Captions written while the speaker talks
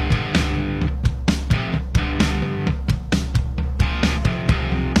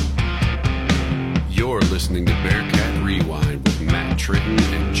Bearcat Rewind with Matt Tritton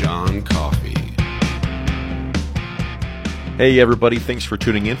and John Coffey. Hey everybody, thanks for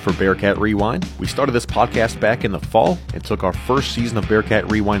tuning in for Bearcat Rewind. We started this podcast back in the fall and took our first season of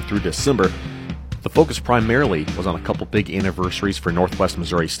Bearcat Rewind through December. The focus primarily was on a couple big anniversaries for Northwest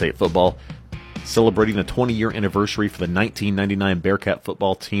Missouri State football, celebrating the 20-year anniversary for the 1999 Bearcat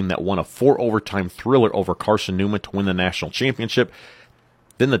football team that won a 4-overtime thriller over Carson Newman to win the national championship,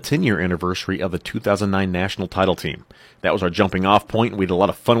 then the 10-year anniversary of the 2009 national title team. That was our jumping off point. We had a lot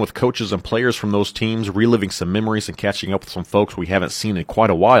of fun with coaches and players from those teams, reliving some memories and catching up with some folks we haven't seen in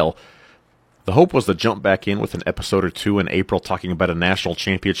quite a while. The hope was to jump back in with an episode or two in April talking about a national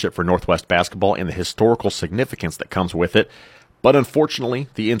championship for Northwest basketball and the historical significance that comes with it. But unfortunately,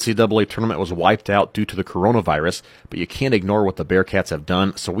 the NCAA tournament was wiped out due to the coronavirus, but you can't ignore what the Bearcats have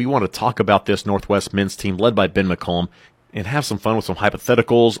done, so we want to talk about this Northwest men's team led by Ben McCollum and have some fun with some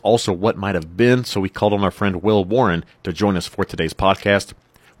hypotheticals, also what might have been, so we called on our friend Will Warren to join us for today's podcast.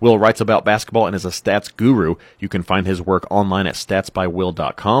 Will writes about basketball and is a stats guru. You can find his work online at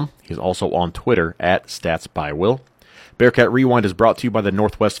statsbywill.com. He's also on Twitter at statsbywill. Bearcat Rewind is brought to you by the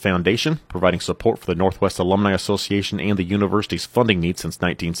Northwest Foundation, providing support for the Northwest Alumni Association and the university's funding needs since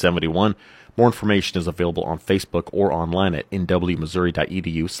 1971. More information is available on Facebook or online at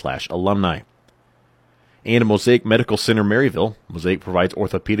nwmissouri.edu/alumni. And Mosaic Medical Center Maryville. Mosaic provides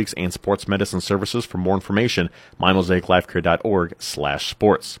orthopedics and sports medicine services. For more information,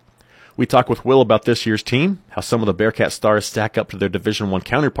 mymosaiclifecare.org/sports. We talk with Will about this year's team, how some of the Bearcat stars stack up to their Division I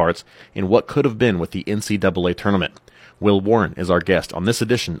counterparts, and what could have been with the NCAA tournament. Will Warren is our guest on this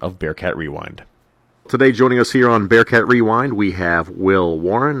edition of Bearcat Rewind. Today joining us here on Bearcat Rewind, we have Will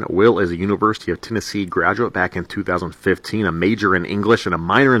Warren. Will is a University of Tennessee graduate back in 2015, a major in English and a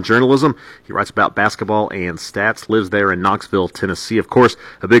minor in journalism. He writes about basketball and stats, lives there in Knoxville, Tennessee. Of course,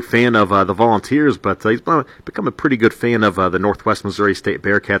 a big fan of the Volunteers, but he's become a pretty good fan of the Northwest Missouri State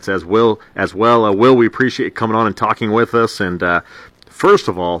Bearcats as well. Will, we appreciate you coming on and talking with us. And first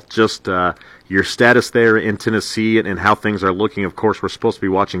of all, just your status there in Tennessee and how things are looking. Of course, we're supposed to be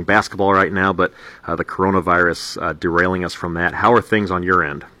watching basketball right now, but the coronavirus derailing us from that. How are things on your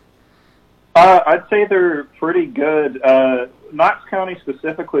end? I'd say they're pretty good. Knox County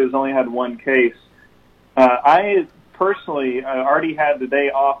specifically has only had one case. I personally already had the day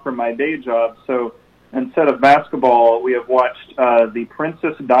off from my day job, so instead of basketball, we have watched the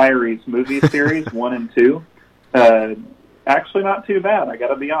Princess Diaries movie series 1 and 2. Actually, not too bad, I got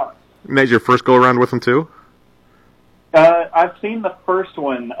to be honest. And that's your first go-around with them, too? I've seen the first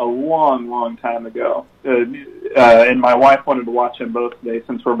one a long, long time ago, and my wife wanted to watch them both today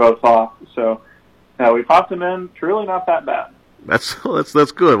since we're both off. So we popped them in. Truly not that bad. That's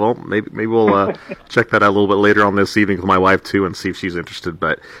good. Well, maybe we'll check that out a little bit later on this evening with my wife, too, and see if she's interested.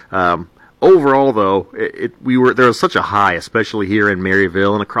 But overall, though, there was such a high, especially here in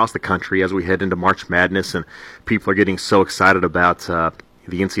Maryville and across the country as we head into March Madness, and people are getting so excited about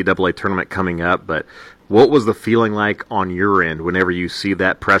the NCAA tournament coming up. But what was the feeling like on your end whenever you see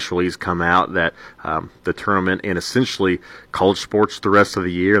that press release come out that the tournament and essentially college sports the rest of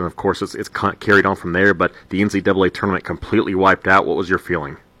the year, and of course it's carried on from there, but the NCAA tournament completely wiped out? What was your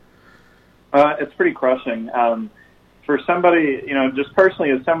feeling? It's pretty crushing. For somebody, just personally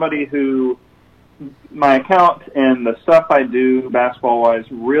as somebody who, my account and the stuff I do basketball-wise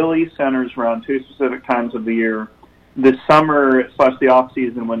really centers around two specific times of the year. The summer / the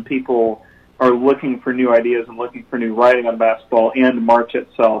off-season when people are looking for new ideas and looking for new writing on basketball, and March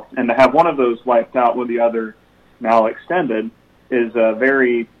itself. And to have one of those wiped out with the other now extended is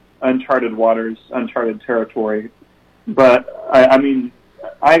very uncharted waters, uncharted territory. But,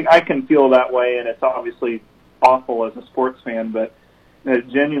 I can feel that way, and it's obviously awful as a sports fan, but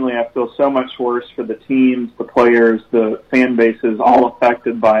genuinely I feel so much worse for the teams, the players, the fan bases, all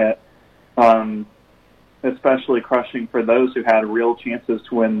affected by it. Especially crushing for those who had real chances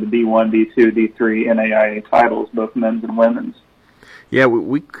to win the D1, D2, D3 NAIA titles, both men's and women's. Yeah,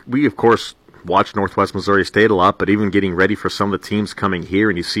 we of course watch Northwest Missouri State a lot, but even getting ready for some of the teams coming here,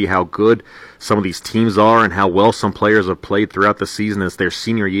 and you see how good some of these teams are and how well some players have played throughout the season. It's their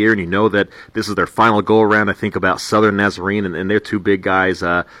senior year, and you know that this is their final go-around. I think about Southern Nazarene and their two big guys,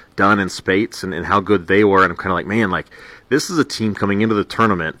 Dunn and Spates, and how good they were. And I'm kind of like, man, this is a team coming into the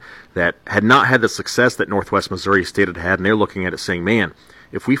tournament that had not had the success that Northwest Missouri State had, and they're looking at it saying, man,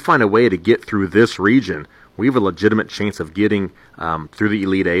 if we find a way to get through this region, we have a legitimate chance of getting through the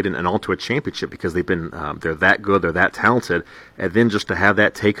Elite Eight and onto a championship, because they've been they're that good, they're that talented, and then just to have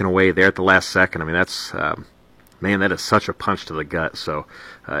that taken away there at the last second, that's that is such a punch to the gut. So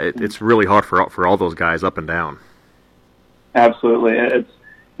it's really hard for all those guys up and down. Absolutely, it's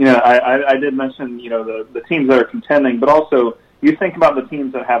I did mention, the teams that are contending, but also you think about the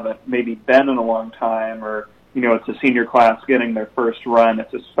teams that haven't maybe been in a long time, or, it's a senior class getting their first run.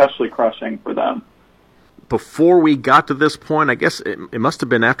 It's especially crushing for them. Before we got to this point, I guess it must have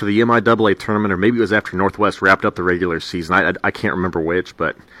been after the MIAA tournament, or maybe it was after Northwest wrapped up the regular season. I can't remember which,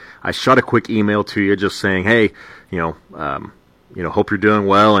 but I shot a quick email to you just saying, hey, hope you're doing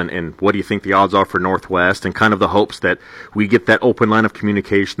well, and what do you think the odds are for Northwest, and kind of the hopes that we get that open line of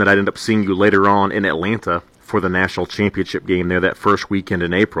communication that I'd end up seeing you later on in Atlanta for the national championship game there that first weekend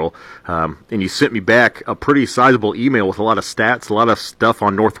in April. And you sent me back a pretty sizable email with a lot of stats, a lot of stuff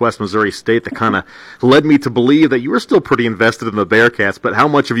on Northwest Missouri State that kind of led me to believe that you were still pretty invested in the Bearcats, but how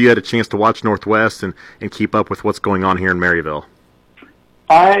much have you had a chance to watch Northwest and keep up with what's going on here in Maryville?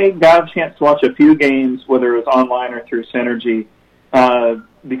 I got a chance to watch a few games, whether it was online or through Synergy.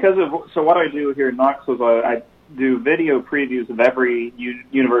 So what I do here in Knoxville is I do video previews of every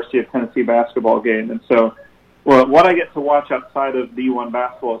University of Tennessee basketball game. And so what I get to watch outside of D1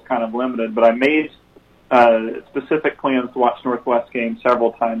 basketball is kind of limited, but I made specific plans to watch Northwest games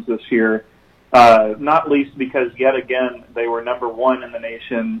several times this year, not least because, yet again, they were number one in the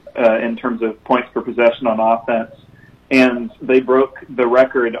nation in terms of points per possession on offense, and they broke the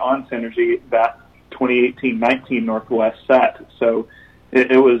record on Synergy that 2018-19 Northwest set. So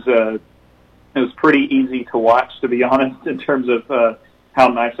it was pretty easy to watch, to be honest, in terms of how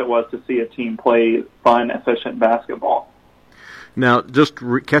nice it was to see a team play fun, efficient basketball. Now, just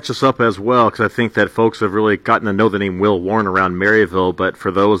catch us up as well, because I think that folks have really gotten to know the name Will Warren around Maryville, but for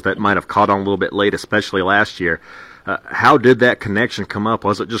those that might have caught on a little bit late, especially last year, how did that connection come up?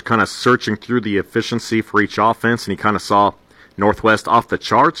 Was it just kind of searching through the efficiency for each offense, and you kind of saw Northwest off the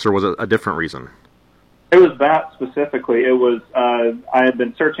charts, or was it a different reason? It was that specifically. It was I had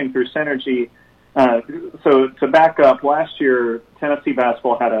been searching through Synergy. So to back up, last year Tennessee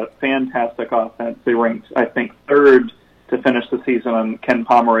basketball had a fantastic offense. They ranked, I think, third to finish the season on Ken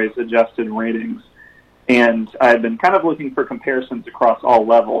Pomeroy's adjusted ratings. And I had been kind of looking for comparisons across all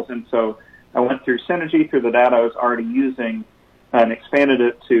levels. And so I went through Synergy, through the data I was already using, and expanded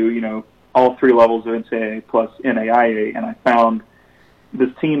it to, all three levels of NCAA plus NAIA. And I found this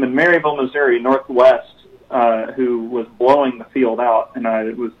team in Maryville, Missouri, Northwest, who was blowing the field out. And I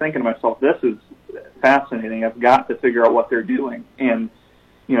was thinking to myself, this is fascinating. I've got to figure out what they're doing. And,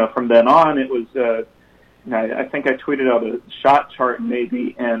 from then on, it was, I think I tweeted out a shot chart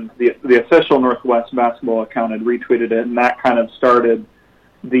maybe, and the official Northwest basketball account had retweeted it, and that kind of started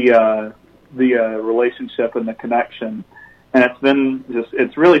the relationship and the connection. And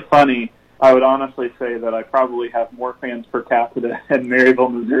it's really funny. I would honestly say that I probably have more fans per capita in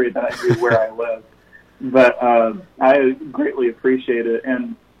Maryville, Missouri than I do where I live. But I greatly appreciate it.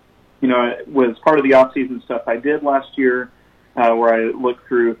 And, it was part of the off-season stuff I did last year, where I looked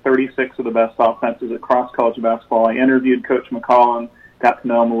through 36 of the best offenses across college basketball. I interviewed Coach McCollum, got to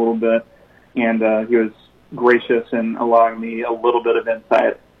know him a little bit, and he was gracious in allowing me a little bit of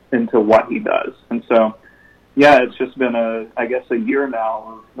insight into what he does. And so, yeah, it's just been a year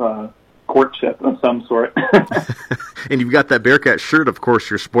now of courtship of some sort. And you've got that Bearcat shirt, of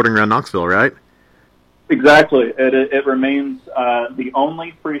course, you're sporting around Knoxville, right? Exactly. It remains the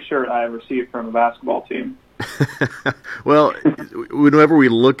only free shirt I have received from a basketball team. Well, whenever we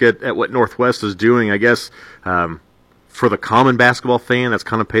look at what Northwest is doing, I guess for the common basketball fan that's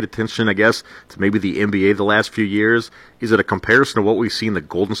kind of paid attention, I guess, to maybe the NBA the last few years, is it a comparison to what we've seen the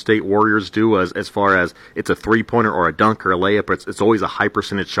Golden State Warriors do as far as it's a three-pointer or a dunk or a layup, or it's always a high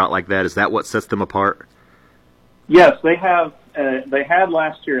percentage shot like that? Is that what sets them apart? Yes, they have. They had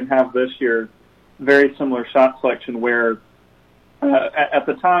last year and have this year very similar shot selection where at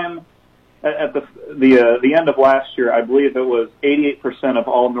the time, at the end of last year, I believe it was 88% of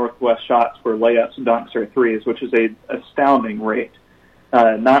all Northwest shots were layups, dunks, or threes, which is a astounding rate.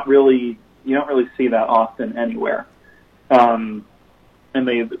 You don't really see that often anywhere. And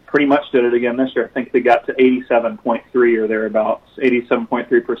they pretty much did it again this year. I think they got to 87.3 or thereabouts,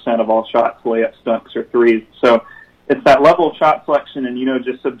 87.3% of all shots, layups, dunks, or threes. So it's that level of shot selection, and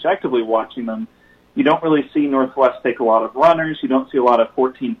just subjectively watching them, you don't really see Northwest take a lot of runners. You don't see a lot of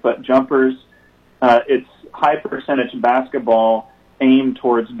 14-foot jumpers. It's high percentage basketball aimed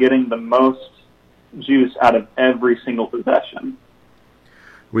towards getting the most juice out of every single possession.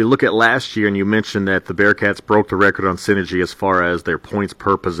 We look at last year, and you mentioned that the Bearcats broke the record on Synergy as far as their points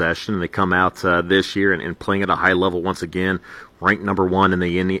per possession. They come out this year and playing at a high level once again, ranked number one in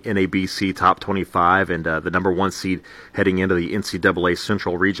the NABC Top 25 and the number one seed heading into the NCAA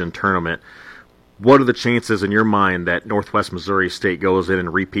Central Region Tournament. What are the chances in your mind that Northwest Missouri State goes in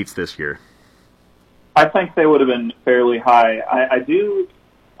and repeats this year? I think they would have been fairly high.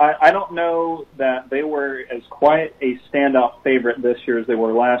 I don't know that they were as quite a standout favorite this year as they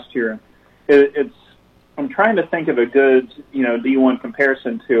were last year. I'm trying to think of a good, D1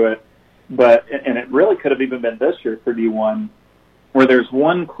 comparison to it, and it really could have even been this year for D1, where there's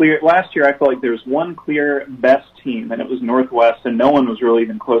one clear. Last year, I felt like there's one clear best team, and it was Northwest, and no one was really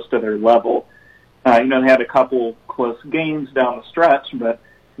even close to their level. They had a couple close games down the stretch, but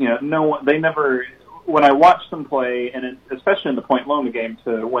no one. They never. When I watched them play, and especially in the Point Loma game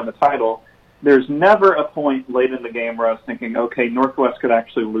to win the title, there's never a point late in the game where I was thinking, okay, Northwest could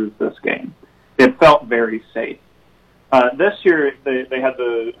actually lose this game. It felt very safe. This year, they had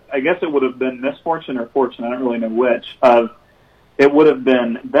I guess it would have been misfortune or fortune, I don't really know which, it would have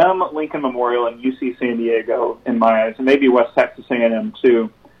been them, Lincoln Memorial, and UC San Diego, in my eyes, and maybe West Texas A&M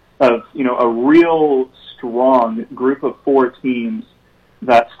too, of, a real strong group of 4 teams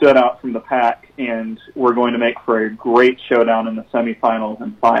that stood out from the pack and were going to make for a great showdown in the semifinals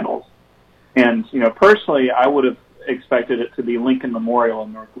and finals. And, personally, I would have expected it to be Lincoln Memorial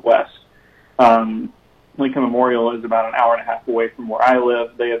and Northwest. Lincoln Memorial is about an hour and a half away from where I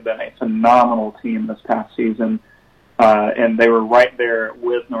live. They have been a phenomenal team this past season, and they were right there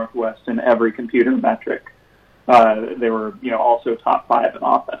with Northwest in every computer metric. They were, also top 5 in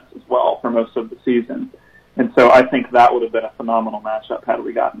offense as well for most of the season. And so I think that would have been a phenomenal matchup had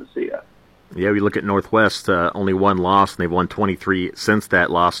we gotten to see it. Yeah, we look at Northwest, only one loss, and they've won 23 since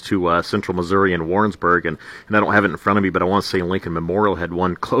that loss to Central Missouri and Warrensburg. And I don't have it in front of me, but I want to say Lincoln Memorial had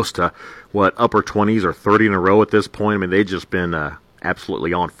won close to, upper 20s or 30 in a row at this point. I mean, they've just been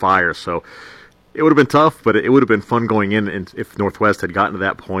absolutely on fire. So it would have been tough, but it would have been fun going in and if Northwest had gotten to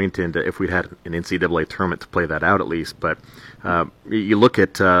that point and if we'd had an NCAA tournament to play that out at least. But you look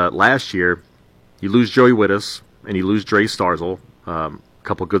at last year, you lose Joey Wittes and you lose Dre Starzl. A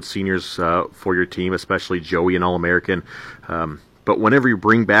couple good seniors for your team, especially Joey, an All-American. But whenever you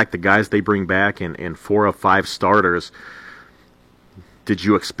bring back the guys they bring back and 4 of 5 starters, did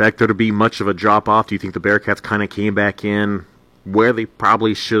you expect there to be much of a drop-off? Do you think the Bearcats kind of came back in where they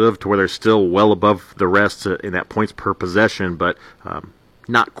probably should have, to where they're still well above the rest in that points per possession, but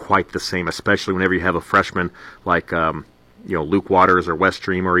not quite the same, especially whenever you have a freshman like Luke Waters or Wes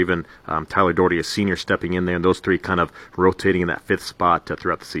Stream or even Tyler Doherty, a senior, stepping in there, and those 3 kind of rotating in that 5th spot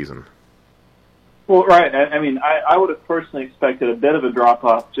throughout the season? Well, right. I mean, I would have personally expected a bit of a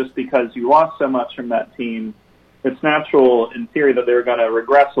drop-off just because you lost so much from that team. It's natural, in theory, that they were going to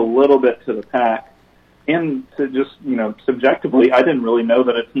regress a little bit to the pack. And to just, subjectively, I didn't really know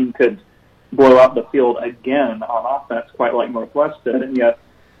that a team could blow out the field again on offense quite like Northwest did, and yet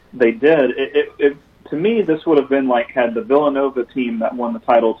they did. To me, this would have been like had the Villanova team that won the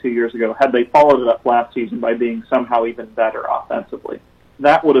title 2 years ago, had they followed it up last season by being somehow even better offensively.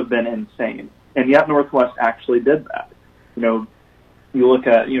 That would have been insane. And yet Northwest actually did that. You look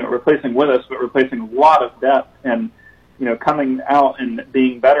at, replacing Wittes, but replacing a lot of depth and, coming out and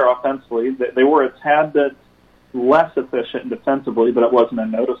being better offensively. They were a tad bit less efficient defensively, but it wasn't a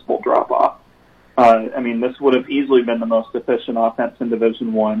noticeable drop-off. This would have easily been the most efficient offense in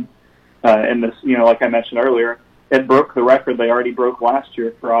Division I. And this, like I mentioned earlier, it broke the record they already broke last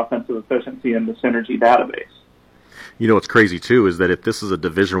year for offensive efficiency in the Synergy database. What's crazy, too, is that if this is a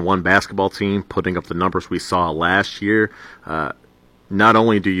Division I basketball team putting up the numbers we saw last year, not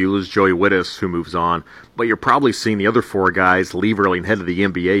only do you lose Joey Wittes, who moves on, but you're probably seeing the other 4 guys leave early and head to the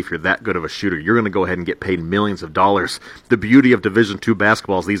NBA. If you're that good of a shooter, you're going to go ahead and get paid millions of dollars. The beauty of Division II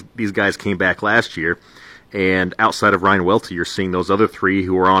basketball is these guys came back last year, and outside of Ryan Welty, you're seeing those other 3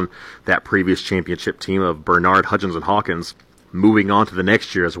 who were on that previous championship team of Bernard, Hudgens, and Hawkins moving on to the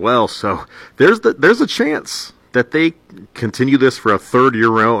next year as well. So there's a chance that they continue this for a 3rd year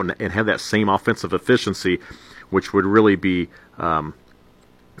round and have that same offensive efficiency, which would really be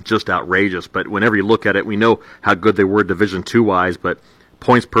just outrageous. But whenever you look at it, we know how good they were Division II-wise, but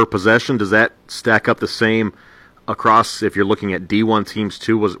points per possession, does that stack up the same across, if you're looking at D1 teams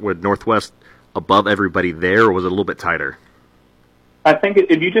too? Was Northwest above everybody there, or was it a little bit tighter? I think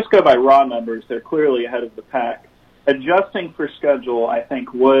if you just go by raw numbers, they're clearly ahead of the pack. Adjusting for schedule, I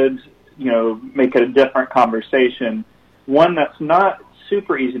think, would make it a different conversation. One that's not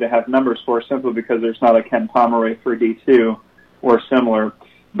super easy to have numbers for, simply because there's not a Ken Pomeroy for D2 or similar.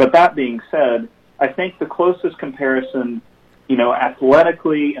 But that being said, I think the closest comparison,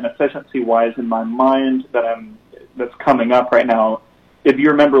 athletically and efficiency-wise in my mind that's coming up right now, if you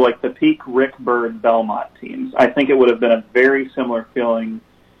remember like the peak Rick Byrd Belmont teams, I think it would have been a very similar feeling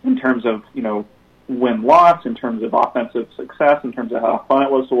in terms of, win-loss, in terms of offensive success, in terms of how fun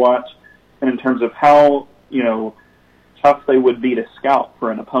it was to watch, and in terms of how, tough they would be to scout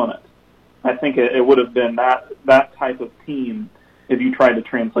for an opponent. I think it would have been that type of team. if you try to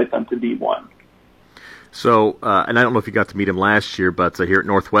translate them to D1. So, and I don't know if you got to meet him last year, but here at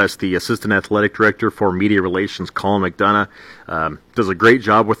Northwest, the assistant athletic director for media relations, Colin McDonough, does a great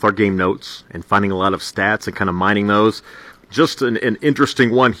job with our game notes and finding a lot of stats and kind of mining those. Just an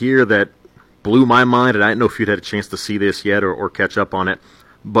interesting one here that blew my mind, and I don't know if you'd had a chance to see this yet or catch up on it,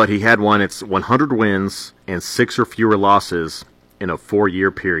 but he had one. It's 100 wins and 6 or fewer losses in a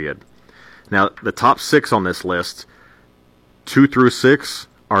 4-year period. Now, the top 6 on this list, 2 through 6,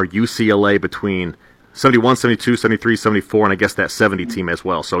 are UCLA between 71, 72, 73, 74, and I guess that 70 team as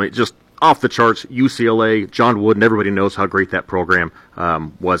well. So it just off the charts, UCLA, John Wooden, everybody knows how great that program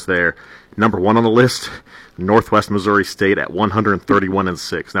was there. Number 1 on the list, Northwest Missouri State at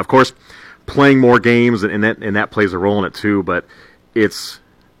 131-6. Now, of course, playing more games, and that plays a role in it too, but it's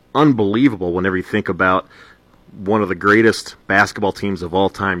unbelievable whenever you think about one of the greatest basketball teams of all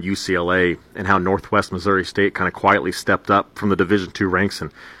time, UCLA, and how Northwest Missouri State kind of quietly stepped up from the Division II ranks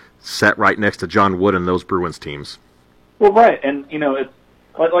and sat right next to John Wood and those Bruins teams. Well, right, and it's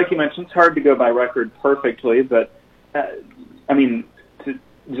like you mentioned, it's hard to go by record perfectly, but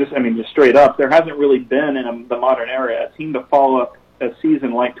just straight up, there hasn't really been in the modern era a team to follow up a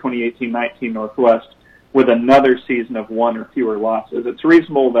season like 2018-19 Northwest with another season of 1 or fewer losses. It's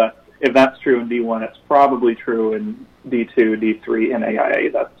reasonable that if that's true in D1, it's probably true in D2, D3, and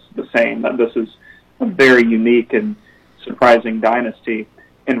AIA. That's the same. That this is a very unique and surprising dynasty.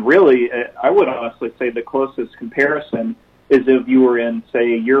 And really, I would honestly say the closest comparison is if you were in,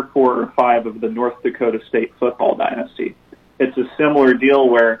 say, year 4 or 5 of the North Dakota State football dynasty. It's a similar deal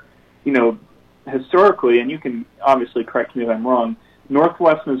where, historically, and you can obviously correct me if I'm wrong,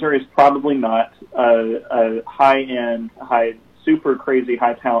 Northwest Missouri is probably not a high-end, super crazy,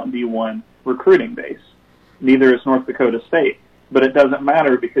 high-talent D1 recruiting base. Neither is North Dakota State. But it doesn't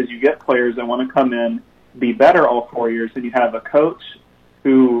matter because you get players that want to come in, be better all 4 years, and you have a coach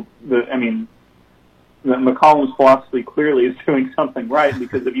who, McCollum's philosophy clearly is doing something right,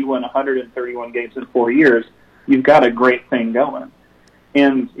 because if you win 131 games in 4 years, you've got a great thing going.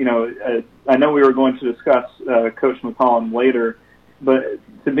 And, I know we were going to discuss Coach McCollum later, but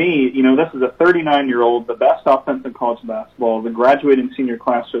to me, this is a 39-year-old, the best offense in college basketball. The graduating senior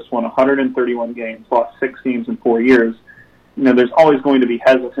class just won 131 games, lost 6 games in 4 years. There's always going to be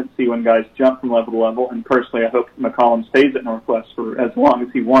hesitancy when guys jump from level to level, and personally I hope McCollum stays at Northwest for as long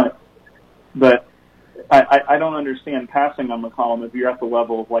as he wants. But I don't understand passing on McCollum if you're at the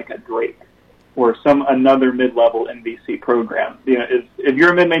level of like a Drake or another mid-level NBC program. If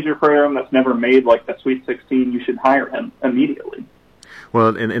you're a mid-major program that's never made like the Sweet 16, you should hire him immediately.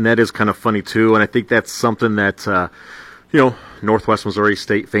 Well, and that is kind of funny too, and I think that's something that Northwest Missouri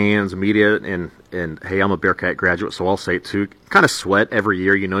State fans, media, and hey, I'm a Bearcat graduate, so I'll say it too, kind of sweat every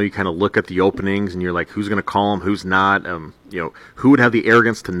year. You kind of look at the openings, and you're like, who's going to call him, who's not? Who would have the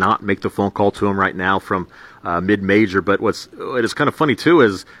arrogance to not make the phone call to him right now from mid-major? But it is kind of funny too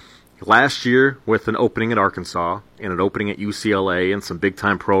is last year with an opening at Arkansas and an opening at UCLA and some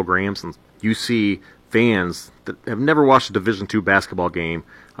big-time programs, and you see fans that have never watched a Division II basketball game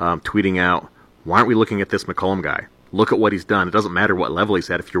tweeting out, why aren't we looking at this McCollum guy? Look at what he's done. It doesn't matter what level he's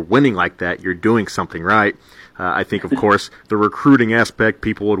at. If you're winning like that, you're doing something right. I think, of course, the recruiting aspect,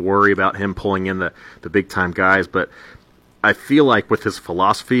 people would worry about him pulling in the big-time guys. But I feel like with his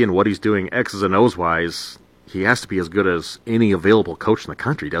philosophy and what he's doing X's and O's wise, he has to be as good as any available coach in the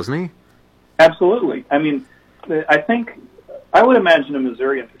country, doesn't he? Absolutely. I mean, I would imagine in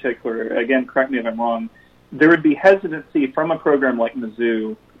Missouri in particular, again, correct me if I'm wrong, there would be hesitancy from a program like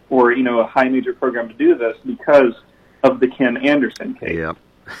Mizzou or, a high major program to do this because of the Ken Anderson case. Yeah.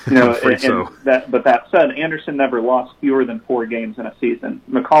 But that said, Anderson never lost fewer than 4 games in a season.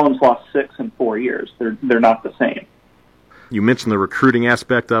 McCollum's lost 6 in 4 years. They're not the same. You mentioned the recruiting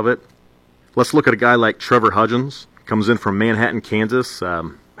aspect of it. Let's look at a guy like Trevor Hudgens. Comes in from Manhattan, Kansas.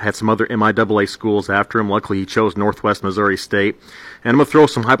 Had some other MIAA schools after him. Luckily, he chose Northwest Missouri State. And I'm going to throw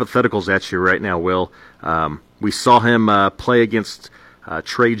some hypotheticals at you right now, Will. We saw him play against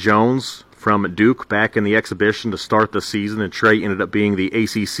Trey Jones from Duke back in the exhibition to start the season, and Trey ended up being the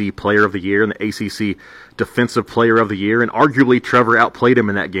ACC Player of the Year and the ACC Defensive Player of the Year, and arguably Trevor outplayed him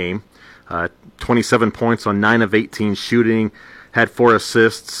in that game. 27 points on 9 of 18 shooting, had 4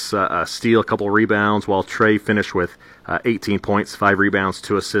 assists, a steal, a couple of rebounds, while Trey finished with 18 points, 5 rebounds,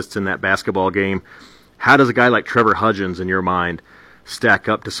 2 assists in that basketball game. How does a guy like Trevor Hudgens, in your mind, stack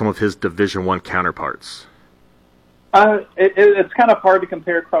up to some of his Division I counterparts? It's kind of hard to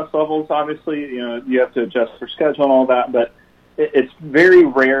compare across levels. Obviously, you have to adjust for schedule and all that, but it's very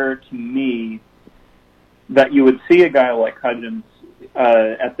rare to me that you would see a guy like Hudgens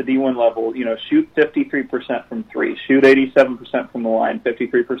at the D1 level, shoot 53% from three, shoot 87% from the line,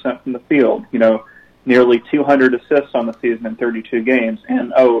 53% from the field, nearly 200 assists on the season in 32 games.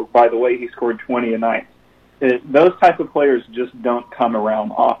 And, oh, by the way, he scored 20 a night. Those type of players just don't come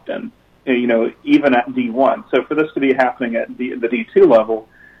around often, even at D1. So for this to be happening at the D2 level,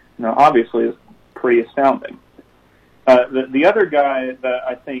 obviously is pretty astounding. The other guy that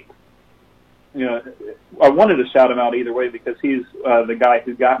I think, I wanted to shout him out either way because he's the guy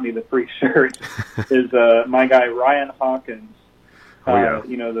who got me the free shirt is my guy Ryan Hawkins.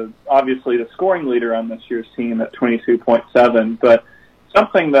 Obviously the scoring leader on this year's team at 22.7. But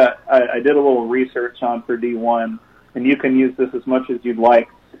something that I did a little research on for D1, and you can use this as much as you'd like.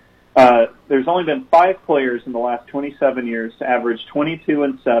 There's only been 5 players in the last 27 years to average 22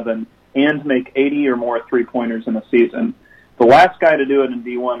 and 7 and make 80 or more three-pointers in a season. The last guy to do it in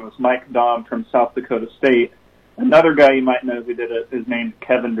D1 was Mike Daum from South Dakota State. Another guy you might know who did it is named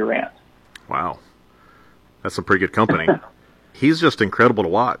Kevin Durant. Wow. That's some pretty good company. He's just incredible to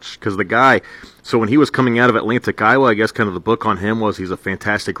watch because the guy, so when he was coming out of Atlantic, Iowa, I guess kind of the book on him was he's a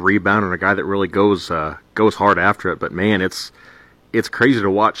fantastic rebounder and a guy that really goes hard after it. But, man, it's crazy to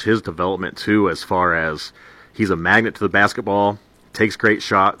watch his development, too, as far as he's a magnet to the basketball, takes great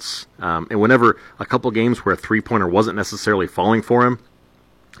shots, and whenever a couple games where a three-pointer wasn't necessarily falling for him,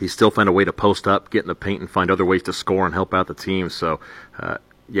 he still found a way to post up, get in the paint, and find other ways to score and help out the team. So,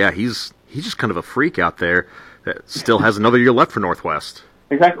 he's just kind of a freak out there that still has another year left for Northwest.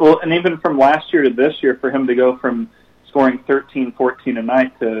 Exactly. Well, and even from last year to this year, for him to go from scoring 13, 14 a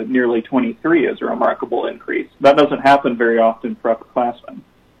night to nearly 23 is a remarkable increase. That doesn't happen very often for upperclassmen.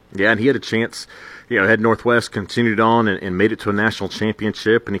 Yeah, and he had a chance, had Northwest continued on and made it to a national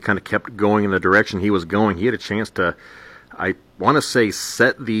championship, and he kind of kept going in the direction he was going. He had a chance to, I want to say,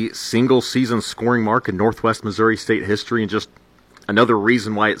 set the single-season scoring mark in Northwest Missouri State history, and just another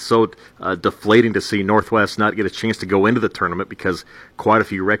reason why it's so deflating to see Northwest not get a chance to go into the tournament because quite a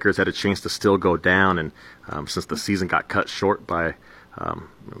few records had a chance to still go down, and since the season got cut short by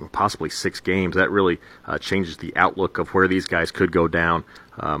possibly 6 games, that really changes the outlook of where these guys could go down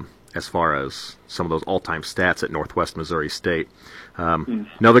as far as some of those all-time stats at Northwest Missouri State.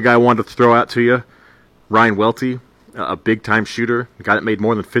 Another guy I wanted to throw out to you, Ryan Welty, a big-time shooter, a guy that made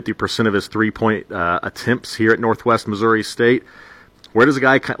more than 50% of his three-point attempts here at Northwest Missouri State. Where does a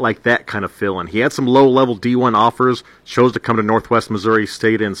guy like that kind of fill in? He had some low-level D1 offers, chose to come to Northwest Missouri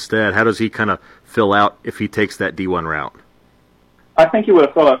State instead. How does he kind of fill out if he takes that D1 route? I think he would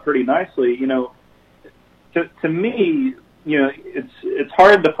have filled out pretty nicely. To me, it's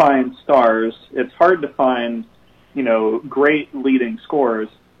hard to find stars. It's hard to find, great leading scorers.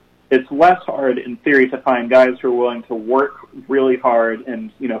 It's less hard in theory to find guys who are willing to work really hard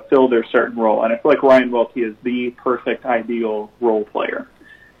and, fill their certain role. And I feel like Ryan Welty is the perfect, ideal role player.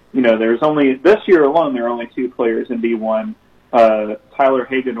 There's only, this year alone, there are only 2 players in D1, Tyler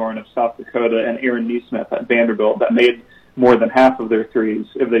Hagedorn of South Dakota and Aaron Neesmith at Vanderbilt that made more than half of their threes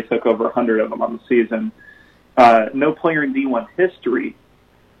if they took over 100 of them on the season. No player in D1 history,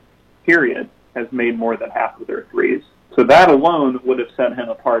 period, has made more than half of their threes. So that alone would have set him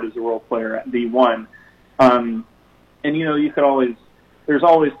apart as a role player at D1. And, you could always, there's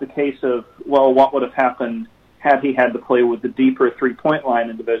always the case of, well, what would have happened had he had to play with the deeper three-point line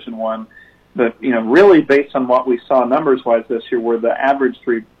in Division I? But, really based on what we saw numbers-wise this year, where the average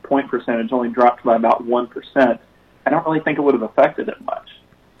three-point percentage only dropped by about 1%, I don't really think it would have affected him much.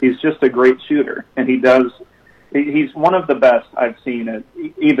 He's just a great shooter, and he's one of the best I've seen at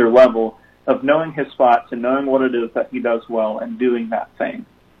either level of knowing his spots and knowing what it is that he does well and doing that thing.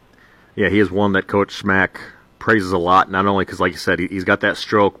 Yeah, he is one that Coach Schmack praises a lot, not only because, like you said, he's got that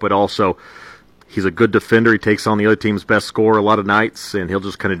stroke, but also he's a good defender. He takes on the other team's best scorer a lot of nights, and he'll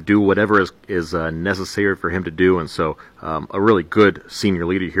just kind of do whatever is necessary for him to do. And so a really good senior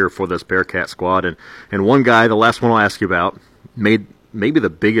leader here for this Bearcat squad. And one guy, the last one I'll ask you about, made maybe the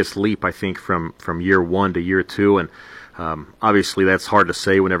biggest leap, I think, from year 1 to year 2. And obviously that's hard to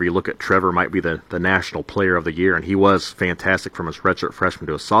say whenever you look at Trevor might be the national player of the year, and he was fantastic from his redshirt freshman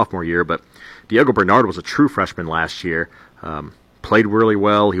to his sophomore year. But Diego Bernard was a true freshman last year. Played really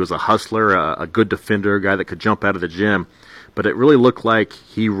well. He was a hustler, a good defender, a guy that could jump out of the gym. But it really looked like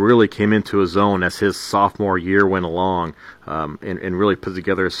he really came into his own as his sophomore year went along and really put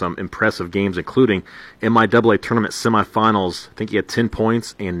together some impressive games, including MIAA tournament semifinals. I think he had 10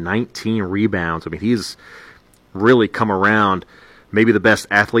 points and 19 rebounds. I mean, he's really come around, maybe the best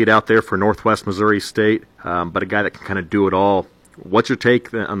athlete out there for Northwest Missouri State, but a guy that can kind of do it all. What's your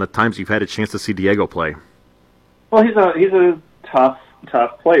take on the times you've had a chance to see Diego play? Well, he's a tough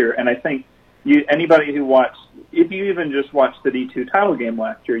player, and I think anybody who watched if you even just watched the D2 title game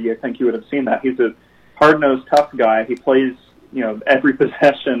last year, I think you would have seen that. He's a hard-nosed, tough guy. He plays, every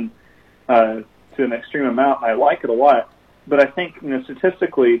possession to an extreme amount, and I like it a lot. But I think,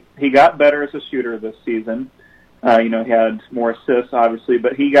 statistically, he got better as a shooter this season. He had more assists, obviously,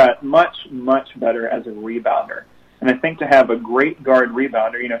 but he got much, much better as a rebounder. And I think to have a great guard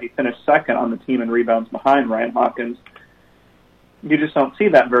rebounder, he finished second on the team in rebounds behind Ryan Hawkins. You just don't see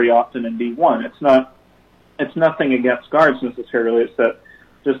that very often in D1. It's nothing against guards necessarily. It's that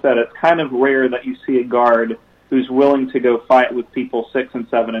it's kind of rare that you see a guard who's willing to go fight with people 6 and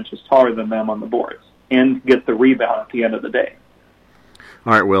 7 inches taller than them on the boards and get the rebound at the end of the day.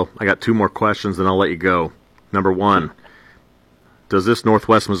 All right, Will, I got 2 more questions, and I'll let you go. Number 1, does this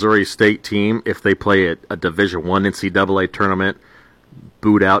Northwest Missouri State team, if they play a Division I NCAA tournament,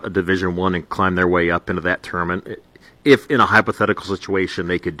 boot out a Division I and climb their way up into that tournament? If in a hypothetical situation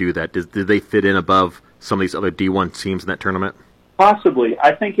they could do that, did they fit in above some of these other D1 teams in that tournament? Possibly.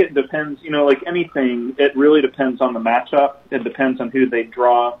 I think it depends, like anything, it really depends on the matchup. It depends on who they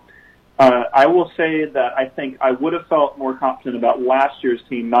draw. I will say that I think I would have felt more confident about last year's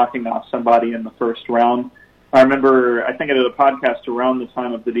team knocking off somebody in the first round. I remember, I think I did a podcast around the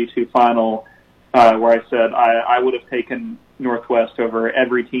time of the D2 final where I said I would have taken Northwest over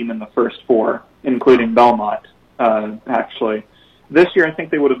every team in the first 4, including Belmont, actually. This year, I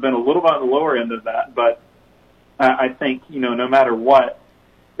think they would have been a little bit on the lower end of that, but I think, no matter what,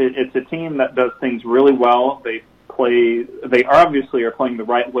 it's a team that does things really well. They obviously are playing the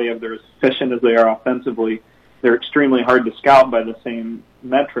right way. They're as efficient as they are offensively. They're extremely hard to scout by the same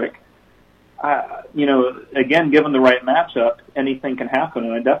metric. Again, given the right matchup, anything can happen,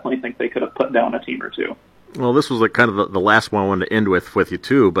 and I definitely think they could have put down a team or 2. Well, this was kind of the last one I wanted to end with you,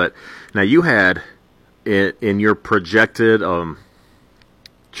 too, but now you had, in your projected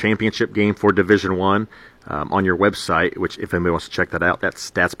championship game for Division I on your website, which if anybody wants to check that out,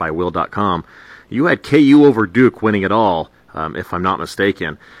 that's statsbywill.com, you had KU over Duke winning it all, if I'm not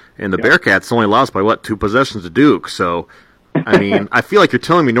mistaken. And the Bearcats only lost by, 2 possessions to Duke, so... I mean, I feel like you're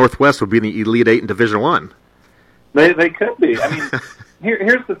telling me Northwest would be in the Elite 8 in Division I. They could be. I mean,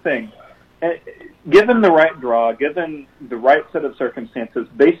 here's the thing. Given the right draw, given the right set of circumstances,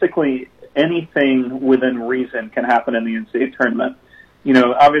 basically anything within reason can happen in the NCAA tournament.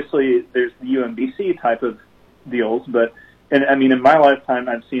 Obviously there's the UMBC type of deals, but in my lifetime,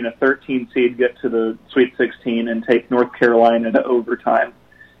 I've seen a 13 seed get to the Sweet 16 and take North Carolina to overtime.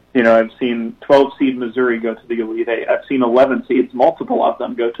 I've seen 12 seed Missouri go to the Elite 8. I've seen 11 seeds, multiple of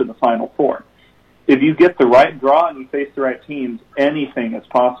them, go to the Final 4. If you get the right draw and you face the right teams, anything is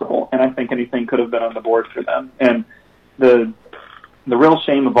possible, and I think anything could have been on the board for them. And the real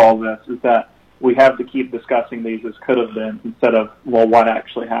shame of all this is that we have to keep discussing these as could have been instead of, what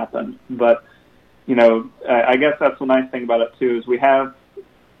actually happened. But, I guess that's the nice thing about it, too, is we have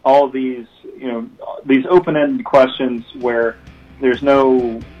all these, these open-ended questions where there's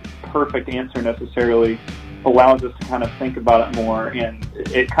no perfect answer necessarily, allows us to kind of think about it more, and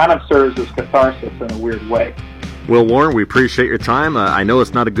it kind of serves as catharsis in a weird way. Will Warren, we appreciate your time. I know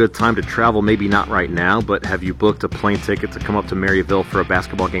it's not a good time to travel, maybe not right now, but have you booked a plane ticket to come up to Maryville for a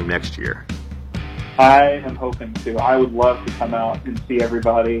basketball game next year? I am hoping to. I would love to come out and see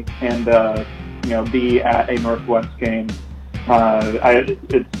everybody and be at a Northwest game.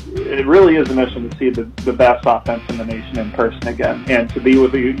 It really is a mission to see the best offense in the nation in person again, and to be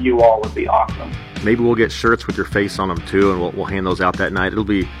with you all would be awesome. Maybe we'll get shirts with your face on them too, and we'll hand those out that night. It'll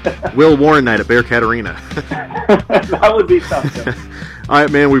be Will Warren night at Bearcat Arena. That would be something. All right,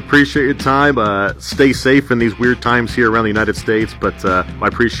 man, we appreciate your time. Stay safe in these weird times here around the United States, but I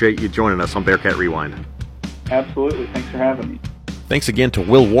appreciate you joining us on Bearcat Rewind. Absolutely. Thanks for having me. Thanks again to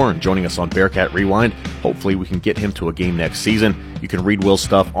Will Warren joining us on Bearcat Rewind. Hopefully we can get him to a game next season. You can read Will's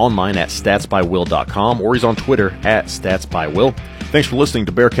stuff online at statsbywill.com, or he's on Twitter at statsbywill. Thanks for listening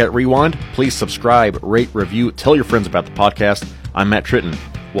to Bearcat Rewind. Please subscribe, rate, review, tell your friends about the podcast. I'm Matt Tritton.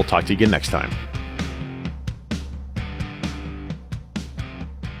 We'll talk to you again next time.